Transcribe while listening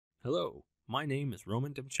Hello, my name is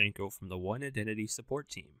Roman Demchenko from the One Identity support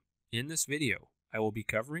team. In this video, I will be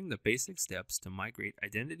covering the basic steps to migrate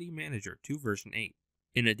Identity Manager to version 8.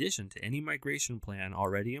 In addition to any migration plan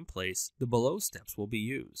already in place, the below steps will be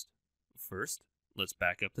used. First, let's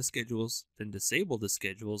back up the schedules, then disable the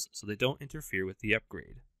schedules so they don't interfere with the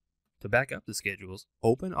upgrade. To back up the schedules,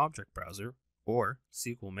 open Object Browser or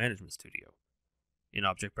SQL Management Studio. In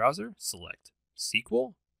Object Browser, select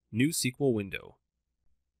SQL, New SQL Window.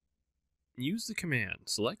 Use the command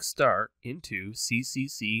select start into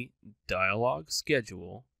CCC dialog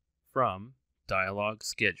schedule from dialog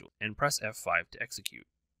schedule and press F5 to execute.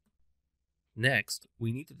 Next,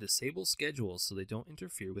 we need to disable schedules so they don't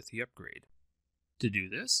interfere with the upgrade. To do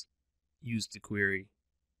this, use the query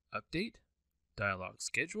update dialog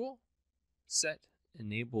schedule set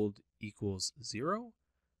enabled equals 0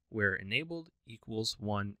 where enabled equals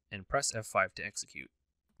 1 and press F5 to execute.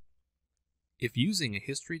 If using a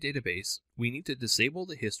history database, we need to disable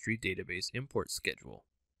the history database import schedule.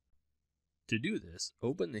 To do this,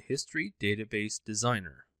 open the History Database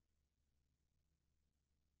Designer.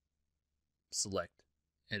 Select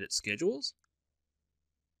Edit Schedules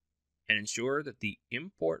and ensure that the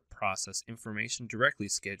Import Process Information Directly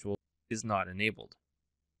schedule is not enabled.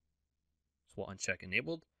 So we'll uncheck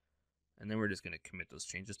Enabled, and then we're just going to commit those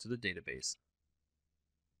changes to the database.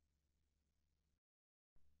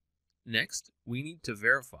 Next, we need to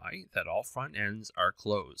verify that all front ends are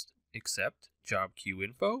closed, except Job Queue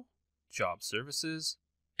Info, Job Services,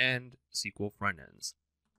 and SQL front ends.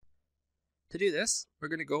 To do this, we're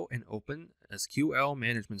going to go and open SQL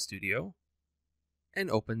Management Studio and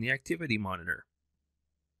open the Activity Monitor.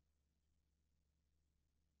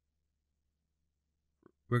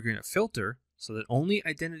 We're going to filter so that only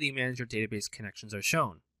Identity Manager database connections are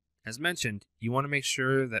shown. As mentioned, you want to make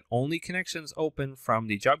sure that only connections open from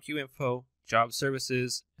the Job Queue Info, Job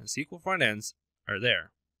Services, and SQL front ends are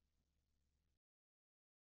there.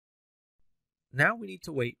 Now we need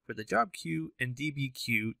to wait for the Job Queue and DB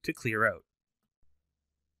queue to clear out.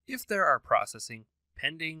 If there are processing,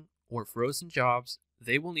 pending, or frozen jobs,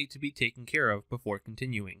 they will need to be taken care of before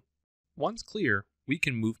continuing. Once clear, we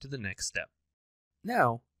can move to the next step.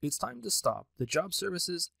 Now, it's time to stop the Job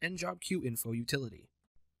Services and Job Queue Info utility.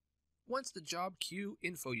 Once the Job Queue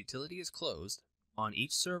Info utility is closed, on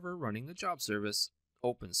each server running the job service,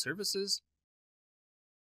 open Services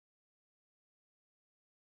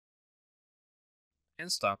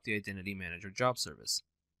and stop the Identity Manager job service.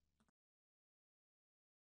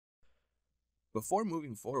 Before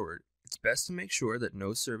moving forward, it's best to make sure that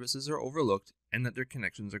no services are overlooked and that their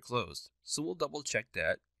connections are closed, so we'll double check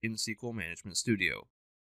that in SQL Management Studio.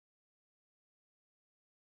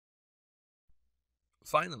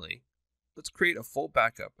 Finally, let's create a full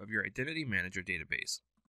backup of your Identity Manager database.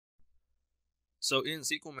 So in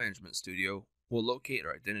SQL Management Studio, we'll locate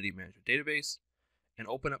our Identity Manager database and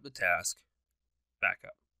open up the task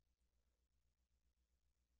Backup.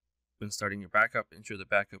 When starting your backup, ensure the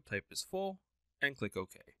backup type is full and click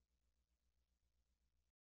OK.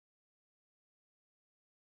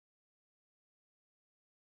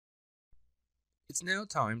 It's now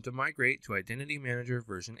time to migrate to Identity Manager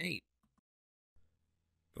version 8.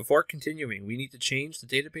 Before continuing, we need to change the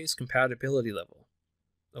database compatibility level.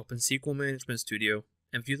 Open SQL Management Studio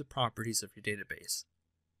and view the properties of your database.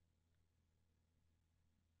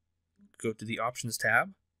 Go to the Options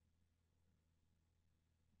tab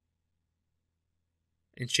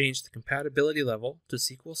and change the compatibility level to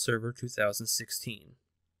SQL Server 2016.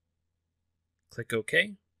 Click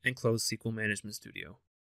OK and close SQL Management Studio.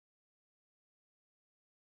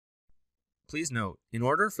 Please note, in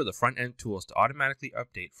order for the front-end tools to automatically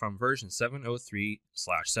update from version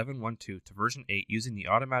 703/712 to version 8 using the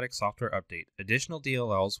automatic software update, additional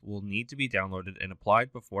DLLs will need to be downloaded and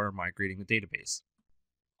applied before migrating the database.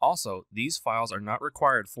 Also, these files are not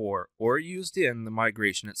required for or used in the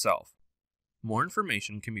migration itself. More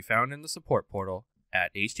information can be found in the support portal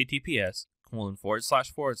at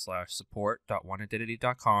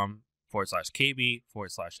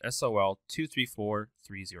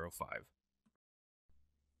https://support.oneidentity.com/kb/sol234305.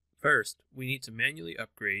 First, we need to manually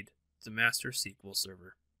upgrade the master SQL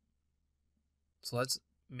server. So let's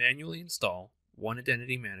manually install One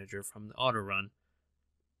Identity Manager from the auto run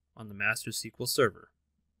on the master SQL server.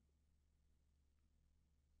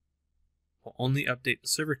 We'll only update the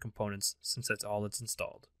server components since that's all that's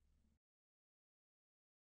installed.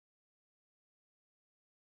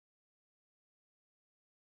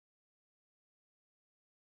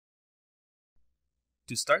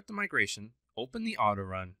 To start the migration, open the auto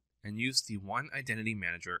run and use the One Identity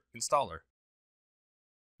Manager installer.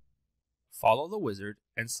 Follow the wizard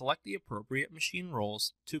and select the appropriate machine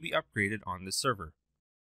roles to be upgraded on this server.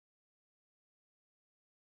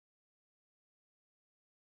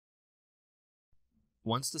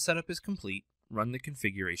 Once the setup is complete, run the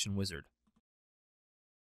configuration wizard.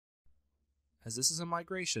 As this is a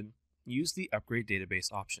migration, use the Upgrade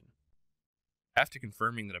Database option. After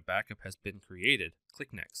confirming that a backup has been created, click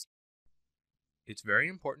Next. It's very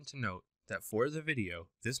important to note that for the video,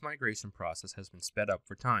 this migration process has been sped up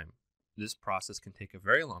for time. This process can take a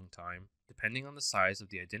very long time, depending on the size of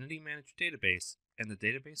the Identity Manager database and the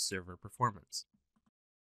database server performance.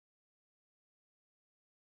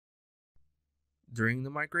 During the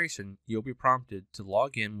migration, you'll be prompted to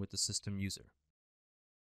log in with the system user.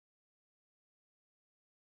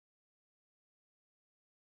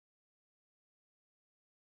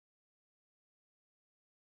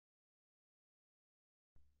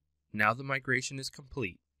 Now the migration is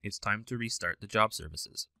complete, it's time to restart the job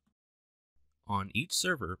services. On each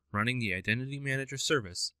server running the Identity Manager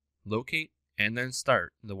service, locate and then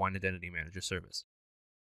start the One Identity Manager service.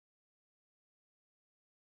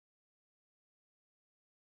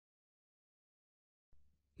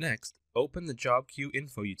 Next, open the Job Queue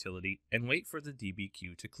Info utility and wait for the DB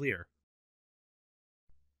queue to clear.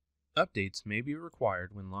 Updates may be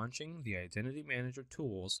required when launching the Identity Manager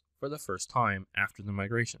tools for the first time after the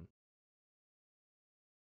migration.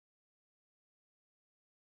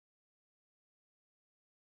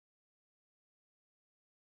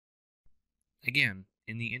 Again,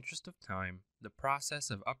 in the interest of time, the process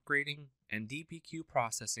of upgrading and DBQ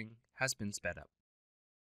processing has been sped up.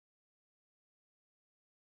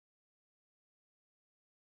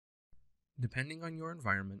 Depending on your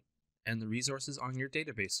environment and the resources on your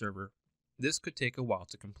database server, this could take a while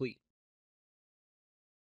to complete.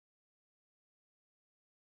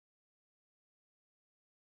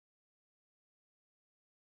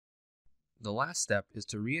 The last step is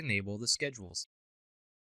to re-enable the schedules.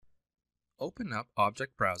 Open up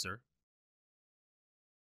Object Browser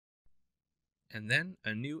and then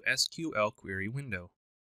a new SQL query window.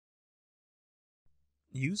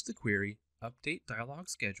 Use the query update dialog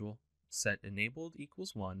schedule set enabled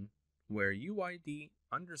equals 1 where UID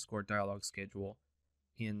underscore dialog schedule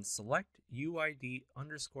in select UID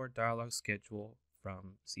underscore dialog schedule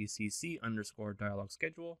from CCC underscore dialog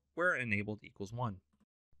schedule where enabled equals 1.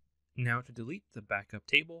 Now to delete the backup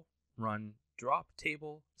table, run drop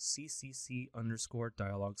table CCC underscore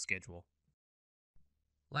dialog schedule.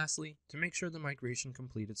 Lastly, to make sure the migration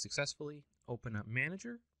completed successfully, open up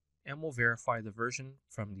Manager and we'll verify the version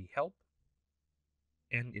from the Help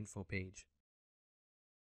and Info page.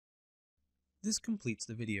 This completes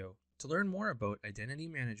the video. To learn more about Identity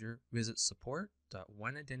Manager, visit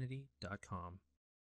support.oneidentity.com.